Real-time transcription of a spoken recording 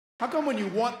How come when you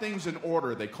want things in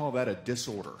order, they call that a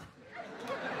disorder?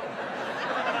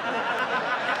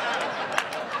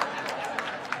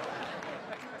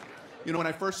 You know, when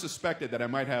I first suspected that I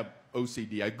might have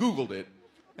OCD, I Googled it,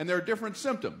 and there are different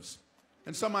symptoms.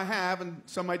 And some I have, and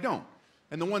some I don't.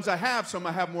 And the ones I have, some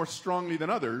I have more strongly than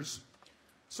others.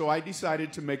 So I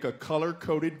decided to make a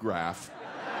color-coded graph.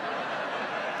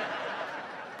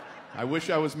 I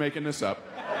wish I was making this up.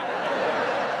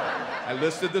 I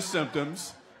listed the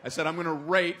symptoms. I said, I'm going to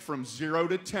rate from 0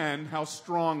 to 10 how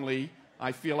strongly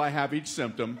I feel I have each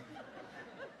symptom,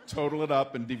 total it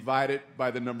up, and divide it by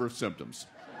the number of symptoms.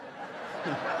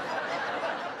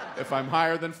 If I'm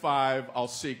higher than 5, I'll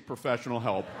seek professional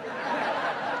help.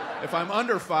 If I'm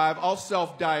under 5, I'll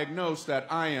self-diagnose that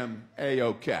I am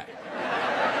A-OK.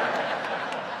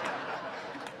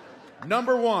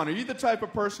 Number 1, are you the type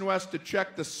of person who has to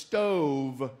check the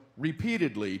stove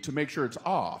repeatedly to make sure it's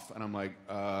off? And I'm like,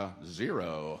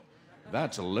 0.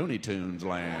 That's a Looney Tunes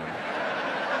land.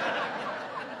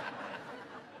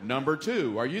 Number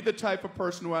 2, are you the type of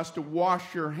person who has to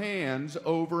wash your hands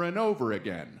over and over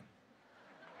again?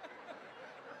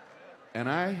 And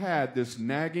I had this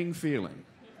nagging feeling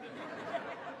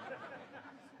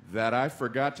that I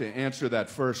forgot to answer that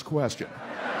first question.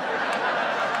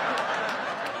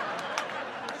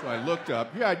 So I looked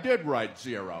up. Yeah, I did write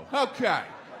 0. Okay.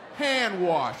 Hand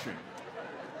washing.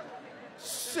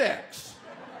 6.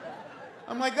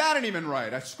 I'm like, that ain't even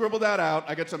right. I scribbled that out.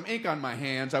 I got some ink on my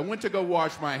hands. I went to go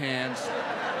wash my hands.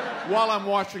 While I'm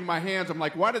washing my hands, I'm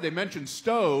like, why did they mention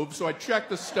stove? So I checked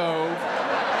the stove.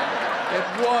 It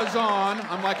was on.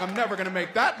 I'm like, I'm never going to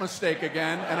make that mistake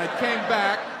again. And I came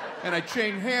back, and I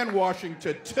changed hand washing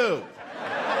to 2.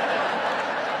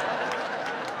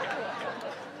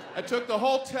 I took the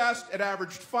whole test. It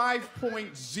averaged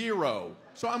 5.0.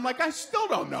 So I'm like, I still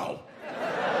don't know.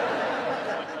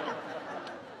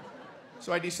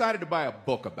 So I decided to buy a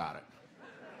book about it.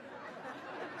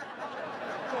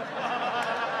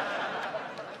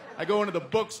 I go into the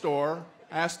bookstore,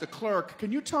 ask the clerk,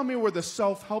 can you tell me where the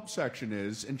self-help section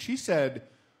is? And she said,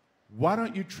 why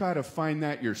don't you try to find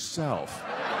that yourself?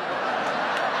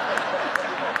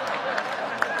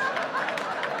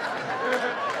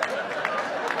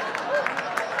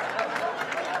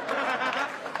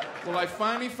 Well, I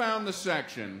finally found the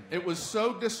section. It was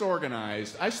so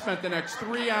disorganized, I spent the next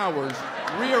 3 hours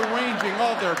rearranging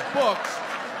all their books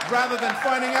rather than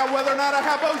finding out whether or not I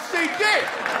have OCD.